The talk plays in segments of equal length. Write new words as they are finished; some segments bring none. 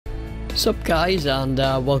Sup guys, and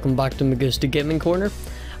welcome back to Magusta Gaming Corner.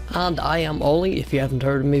 And I am Ollie, if you haven't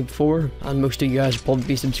heard of me before, and most of you guys will probably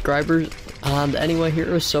be subscribers. And anyway,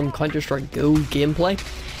 here is some Counter-Strike Go gameplay,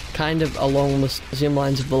 kind of along the same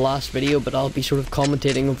lines of the last video, but I'll be sort of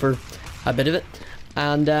commentating over a bit of it.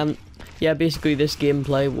 And yeah, basically this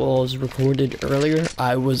gameplay was recorded earlier.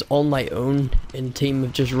 I was on my own in a team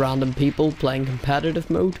of just random people playing competitive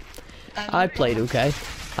mode. I played okay.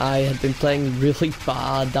 I had been playing really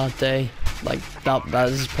bad that day. Like that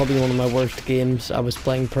is probably one of my worst games. I was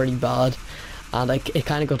playing pretty bad, and it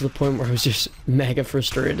kind of got to the point where I was just mega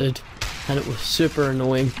frustrated, and it was super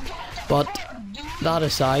annoying. But that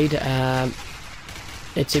aside,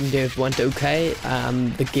 it seemed to have went okay.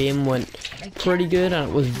 The game went pretty good, and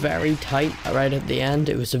it was very tight right at the end.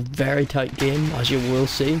 It was a very tight game, as you will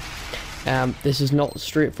see. This is not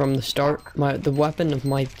straight from the start. The weapon of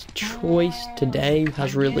my choice today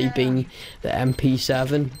has really been the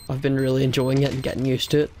MP7. I've been really enjoying it and getting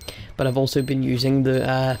used to it. But I've also been using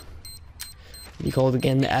the, what do you call it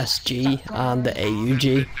again, the SG and the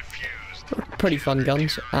AUG. They're pretty fun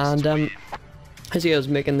guns. And as I was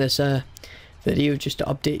making this video just to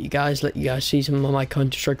update you guys, let you guys see some of my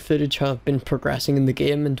Counter-Strike footage, how I've been progressing in the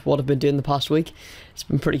game and what I've been doing the past week. It's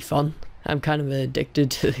been pretty fun. I'm kind of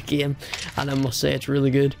addicted to the game, and I must say it's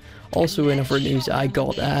really good. Also, in other news, I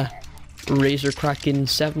got a Razer Kraken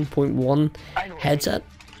 7.1 headset,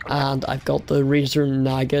 and I've got the Razer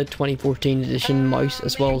Naga 2014 edition mouse,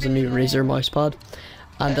 as well as a new Razer mousepad,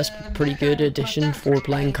 and that's a pretty good addition for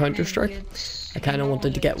playing Counter-Strike. I kind of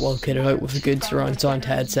wanted to get well kitted out with a good surround sound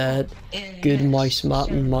headset, good mouse mat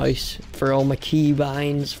and mouse for all my key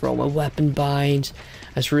binds, for all my weapon binds.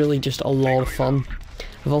 It's really just a lot of fun.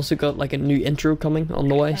 I've also got like a new intro coming on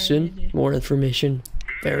the way soon. More information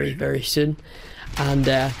very, very soon. And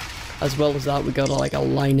as well as that, we got like a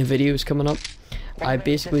line of videos coming up. I've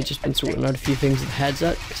basically just been sorting out a few things with the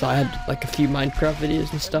headset. So I had like a few Minecraft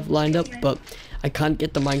videos and stuff lined up, but I can't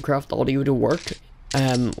get the Minecraft audio to work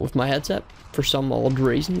with my headset for some odd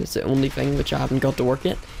reason. It's the only thing which I haven't got to work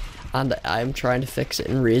yet. And I'm trying to fix it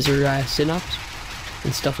in Razer Synapse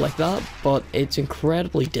and stuff like that, but it's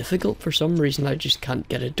incredibly difficult for some reason. I just can't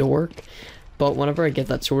get it to work. But whenever I get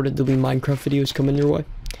that sorted, there'll be Minecraft videos coming your way,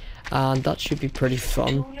 and that should be pretty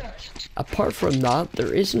fun. Apart from that,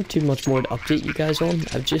 there isn't too much more to update you guys on.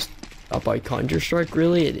 I've just about Counter-Strike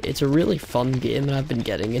really. It's a really fun game, and I've been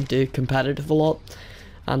getting into competitive a lot.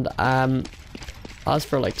 And as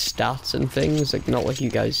for like stats and things, like not like you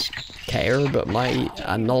guys care, but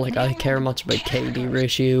I'm not like I care much about KD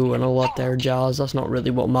ratio and all that there jazz. That's not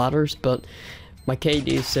really what matters, but my KD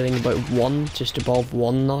is sitting about 1, just above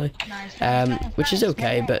 1 now, which is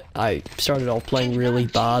okay. But I started off playing really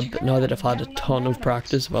bad, but now that I've had a ton of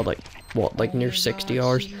practice, about like near 60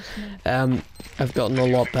 hours, I've gotten a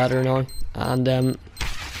lot better now. And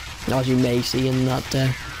as you may see in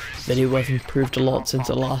that video, I've improved a lot since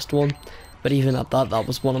the last one. But even at that, that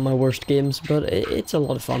was one of my worst games, but it's a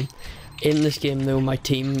lot of fun. In this game though, my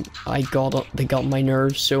team, they got my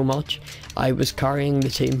nerves so much. I was carrying the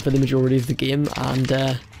team for the majority of the game, and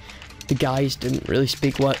the guys didn't really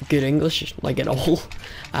speak good English, like at all.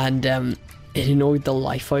 And it annoyed the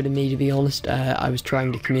life out of me, to be honest. I was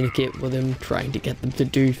trying to communicate with them, trying to get them to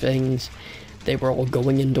do things. They were all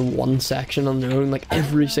going into one section on their own, like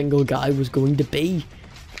every single guy was going to B.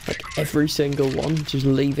 Like every single one, just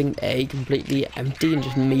leaving A completely empty and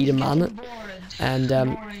just me to man it. And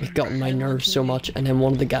it got on my nerves so much. And then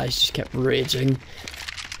one of the guys just kept raging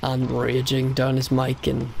and raging down his mic,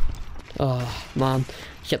 and oh man,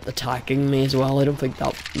 he kept attacking me as well. I don't think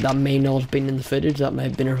that may not have been in the footage, that may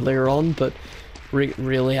have been earlier on, but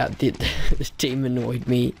really the team annoyed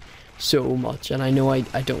me so much. And I know I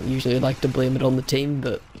don't usually like to blame it on the team,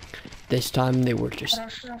 but this time they were just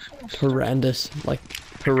horrendous, like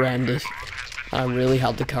horrendous. I really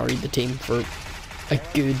had to carry the team for a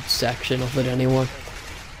good section of it anyway.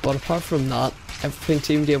 But apart from that, everything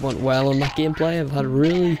seemed to have went well in that gameplay. I've had a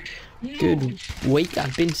really good week.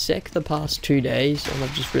 I've been sick the past 2 days, and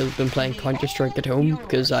I've just really been playing Counter-Strike at home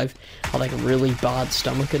because I've had like a really bad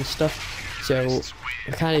stomach and stuff. So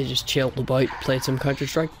I kind of just chilled about, played some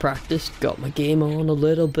Counter-Strike, practiced, got my game on a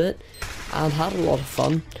little bit, and had a lot of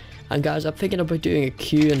fun. And guys, I'm thinking about doing a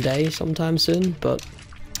Q&A sometime soon, but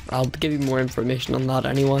I'll give you more information on that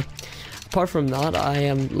anyway. Apart from that, I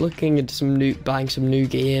am looking into buying some new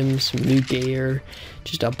games, some new gear,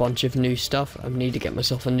 just a bunch of new stuff. I need to get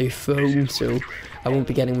myself a new phone, so I won't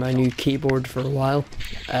be getting my new keyboard for a while.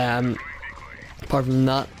 Apart from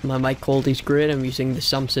that, my mic quality's great. I'm using the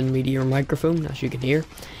Samsung Meteor microphone, as you can hear.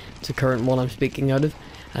 It's the current one I'm speaking out of.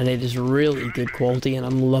 and it is really good quality, and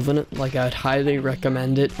I'm loving it. Like, I'd highly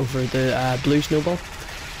recommend it over the Blue Snowball,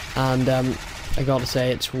 and I gotta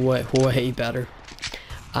say it's way better.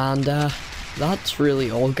 And that's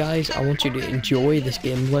really all, guys. I want you to enjoy this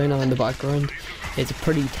gameplay now in the background. It's a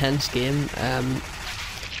pretty tense game.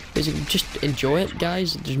 Basically, just enjoy it,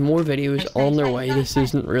 guys. There's more videos on their way. This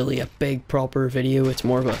isn't really a big proper video, it's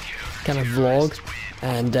more of a kind of vlog,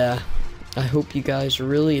 and I hope you guys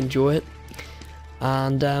really enjoy it.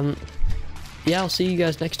 And yeah, I'll see you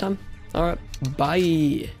guys next time. Alright,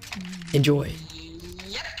 bye. Enjoy.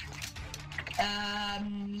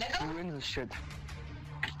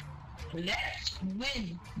 Let's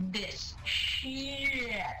win this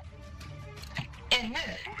shit. And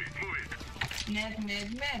Med. Throwing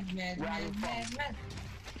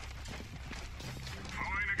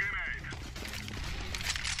a grenade.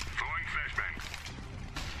 Throwing flashbang.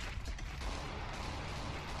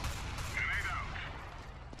 Grenade out.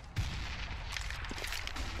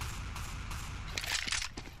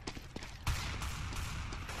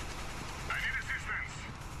 I need assistance.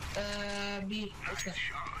 B. Okay.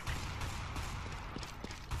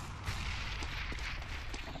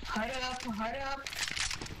 Hurry up.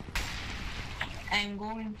 I'm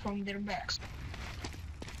going from their backs.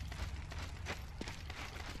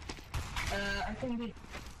 I think B.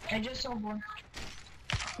 I just saw one.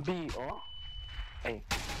 B or A?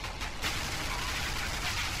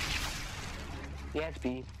 Yes,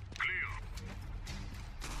 B. Clear.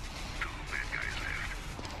 2 bad guys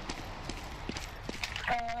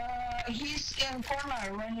left. He's in corner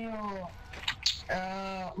when you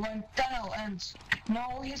when tunnel ends.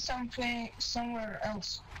 No, he's somewhere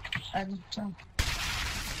else. I don't know.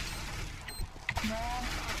 No.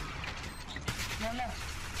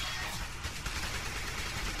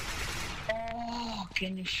 Oh,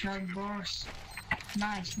 can you shot boss?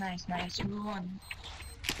 Nice. We won.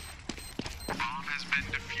 Bomb has been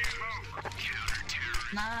defused.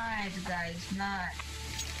 Counter-terrorist. Nice, guys. Nice.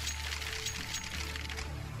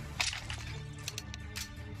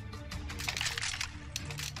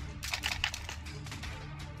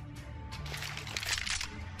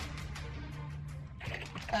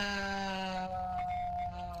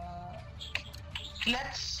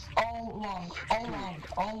 Let's all long.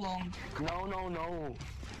 No.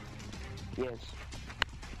 Yes.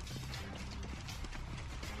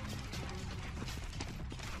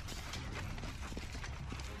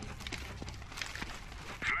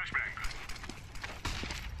 Flashbang.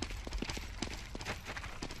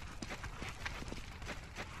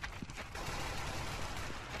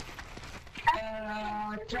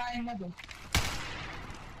 Try middle.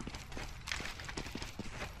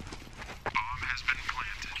 Bomb has been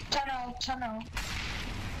planted. Tunnel.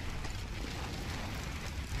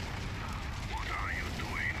 What are you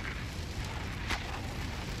doing?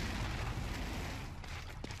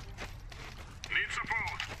 Need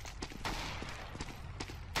support.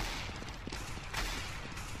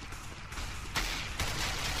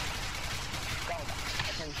 Go.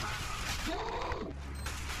 Attention.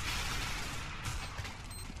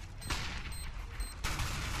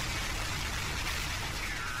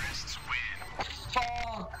 Terrorists win.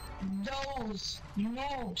 Fuck those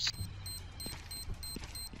noobs.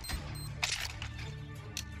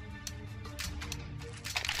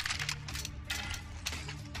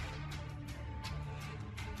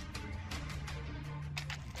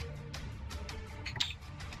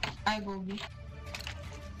 I go B.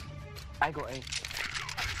 I go A. Let's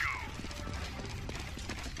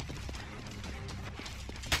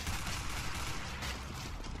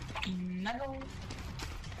go. Middle.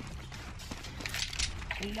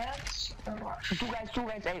 Let's rush. Two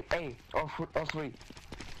guys, A. Or 3.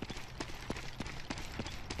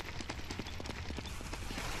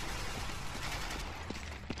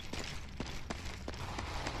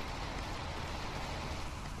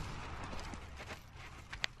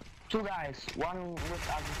 Two guys, one with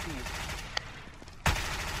RGP.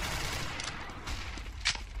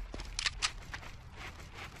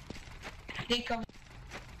 They come.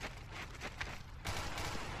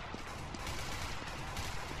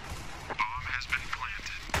 Bomb has been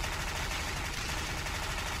planted.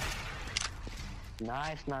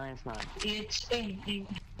 Nice. It's A.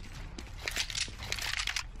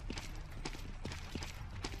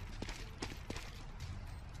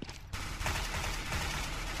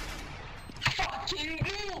 Fucking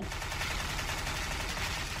you!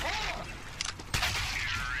 Oh!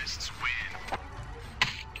 Terrorists win.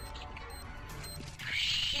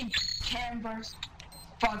 Shit, Canvas.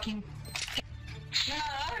 Fucking. No,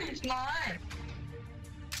 it's not.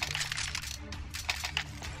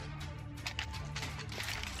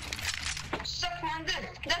 Suck my landed.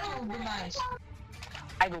 That would be nice.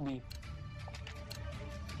 I go B.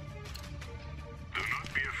 Do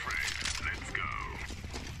not be afraid. Let's go.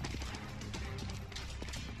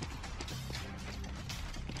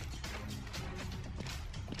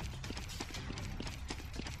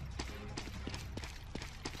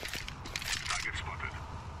 Target spotted.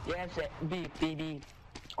 Yes, B, B, B.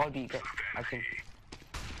 All B, I think.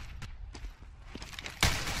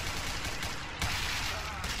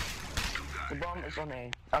 The bomb is on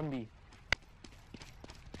A, on B.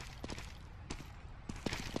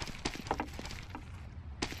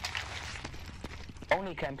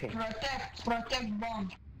 Only camping. Protect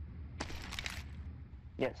bomb.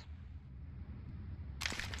 Yes.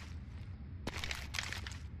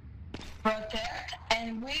 Protect,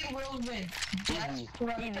 and we will win. Just Easy,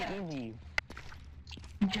 protect. easy.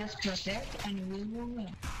 Just protect, and we will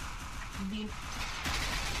win. The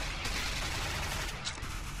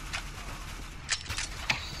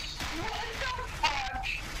What the fuck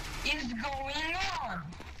is going on?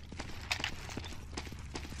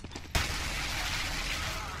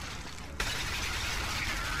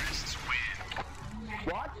 Terrorists win.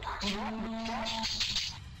 What?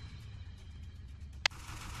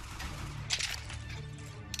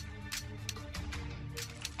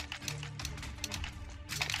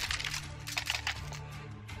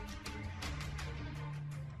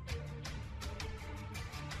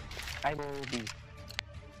 I go B.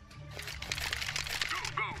 Go,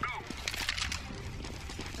 go, go.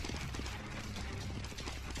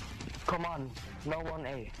 Come on, no one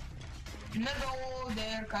A. Middle,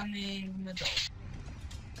 they're coming middle.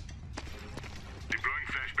 Deploying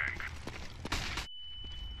flashbang.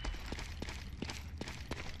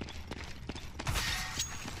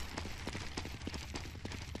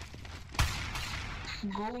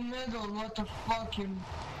 Go middle, what the fuck you...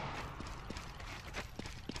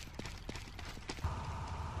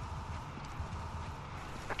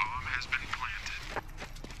 Bomb has been planted.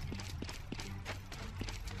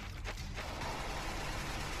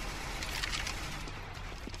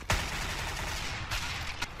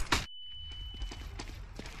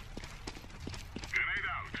 Grenade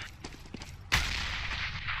out.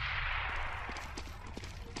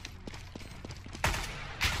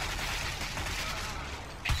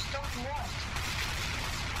 Stop what?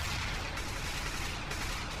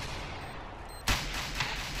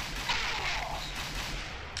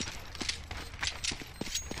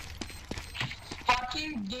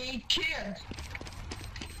 Fucking gay kid.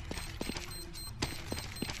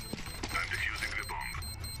 I'm defusing the bomb.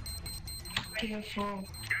 Careful.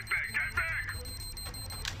 Get back, get back!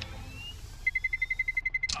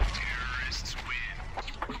 Terrorists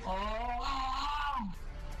win. Oh.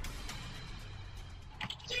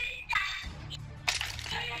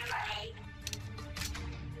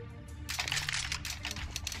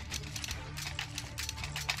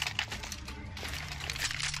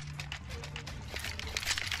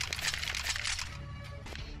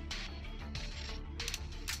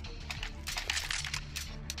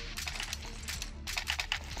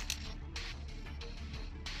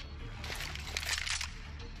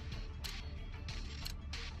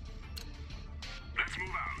 Let's move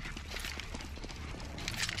out.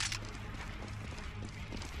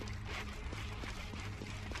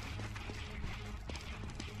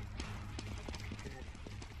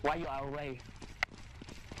 Why you are away?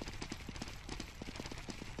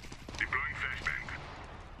 Deploying flashbang.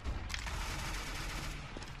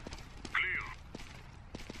 Clear.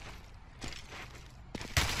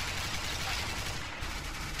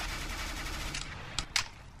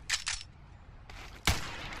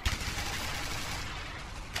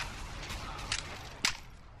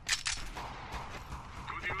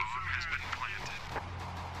 Could use some has been planted.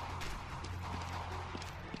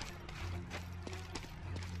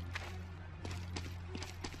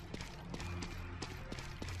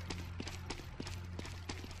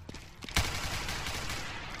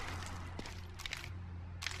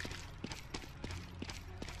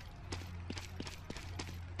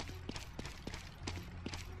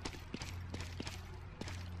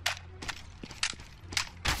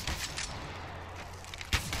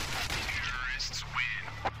 Terrorists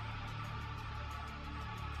win.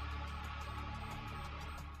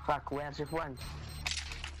 Fuck, where's your friend?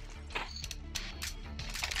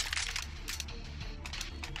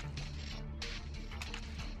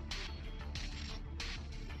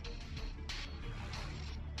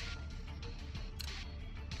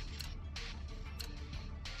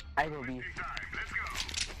 I will be. Wasting time. Let's go.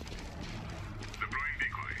 Deploying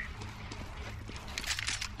decoy.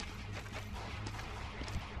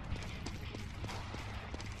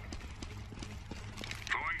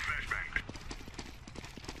 Throwing flashbang.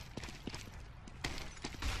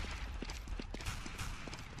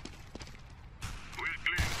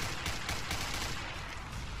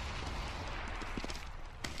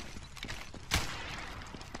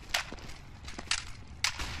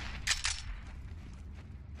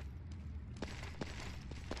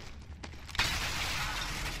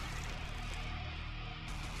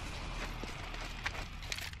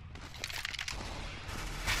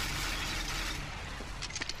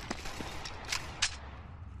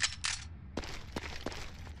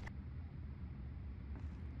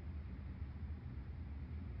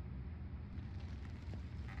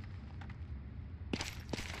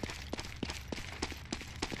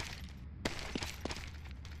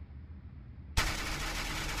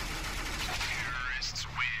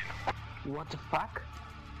 What the fuck?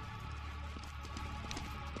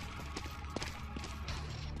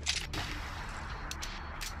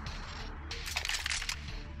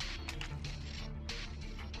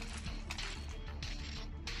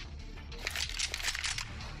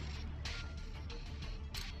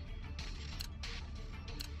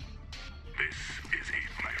 This is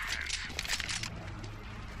it, my friends.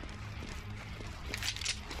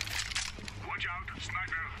 Watch out,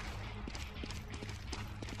 sniper!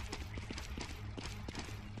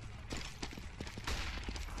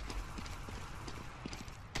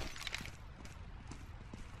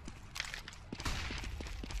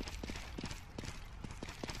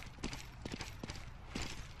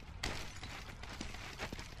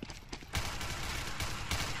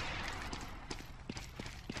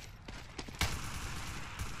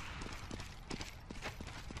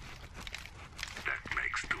 That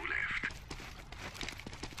makes two left.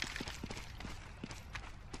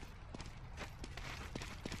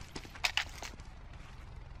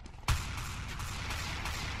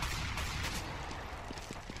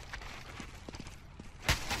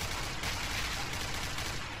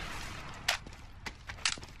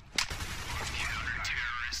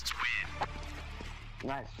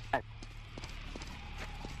 Nice.